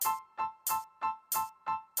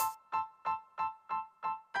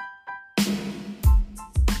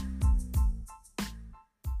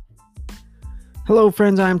Hello,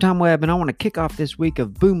 friends. I'm Tom Webb, and I want to kick off this week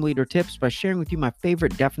of Boom Leader Tips by sharing with you my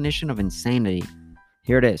favorite definition of insanity.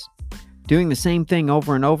 Here it is: doing the same thing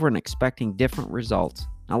over and over and expecting different results.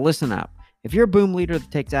 Now, listen up. If you're a boom leader that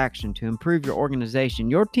takes action to improve your organization,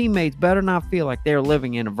 your teammates better not feel like they're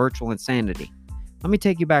living in a virtual insanity. Let me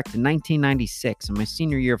take you back to 1996, in my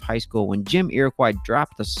senior year of high school, when Jim Iroquois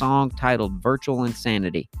dropped a song titled Virtual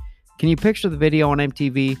Insanity. Can you picture the video on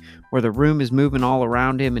MTV where the room is moving all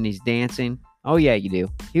around him and he's dancing? Oh, yeah, you do.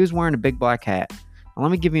 He was wearing a big black hat. Now,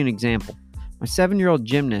 let me give you an example. My 7-year-old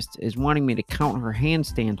gymnast is wanting me to count her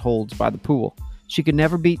handstand holds by the pool. She could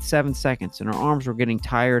never beat 7 seconds, and her arms were getting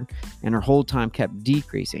tired, and her hold time kept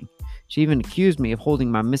decreasing. She even accused me of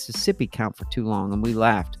holding my Mississippi count for too long, and we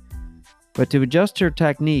laughed. But to adjust her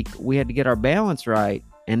technique, we had to get our balance right,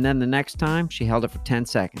 and then the next time, she held it for 10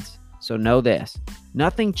 seconds. So know this: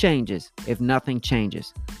 nothing changes if nothing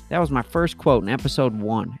changes. That was my first quote in episode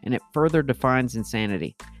 1, and it further defines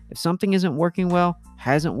insanity. If something isn't working well,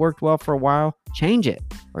 hasn't worked well for a while, change it,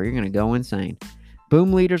 or you're going to go insane.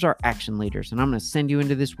 Boom leaders are action leaders, and I'm going to send you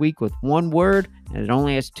into this week with one word, and it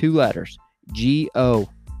only has 2 letters: G-O.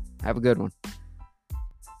 Have a good one.